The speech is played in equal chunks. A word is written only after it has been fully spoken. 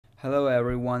Hello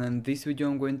everyone, in this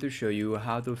video I'm going to show you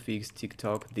how to fix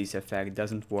TikTok. This effect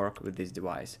doesn't work with this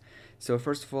device. So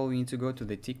first of all, we need to go to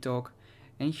the TikTok,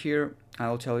 and here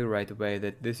I'll tell you right away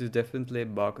that this is definitely a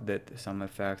bug, that some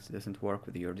effects doesn't work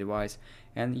with your device,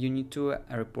 and you need to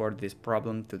report this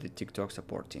problem to the TikTok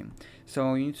support team.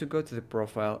 So you need to go to the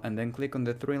profile and then click on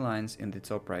the three lines in the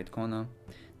top right corner.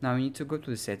 Now you need to go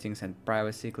to the settings and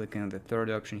privacy, clicking on the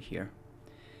third option here.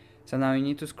 So now you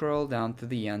need to scroll down to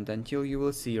the end until you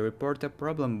will see report a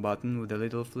problem button with a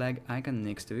little flag icon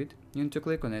next to it. You need to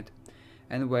click on it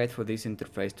and wait for this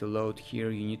interface to load.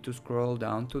 Here you need to scroll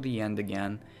down to the end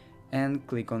again and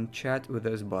click on chat with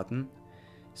us button.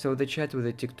 So the chat with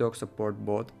the TikTok support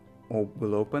bot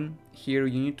will open. Here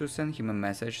you need to send him a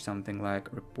message, something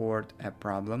like report a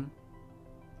problem,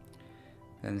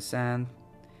 then send,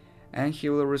 and he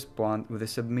will respond with a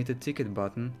submit a ticket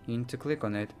button. You need to click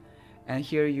on it, and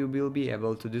here you will be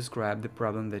able to describe the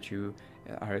problem that you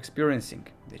are experiencing,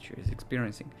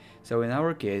 So in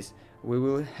our case, we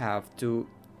will have to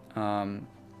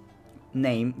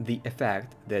name the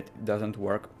effect that doesn't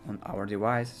work on our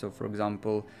device. So for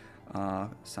example,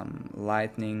 some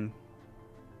lightning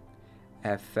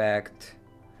effect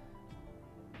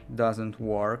doesn't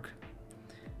work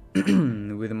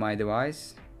with my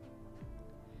device.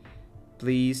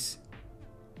 Please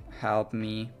help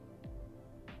me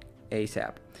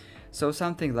ASAP. So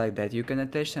something like that. You can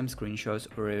attach some screenshots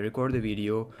or record a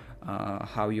video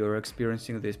how you're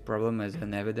experiencing this problem as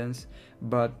an evidence.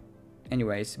 But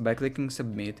anyways, by clicking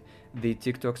submit, the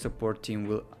TikTok support team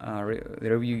will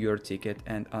review your ticket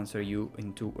and answer you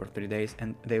in 2 or 3 days,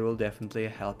 and they will definitely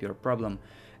help your problem.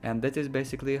 And that is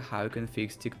basically how you can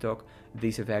fix TikTok.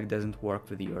 This effect doesn't work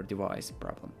with your device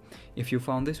problem. If you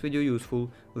found this video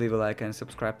useful, leave a like and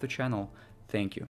subscribe to the channel. Thank you.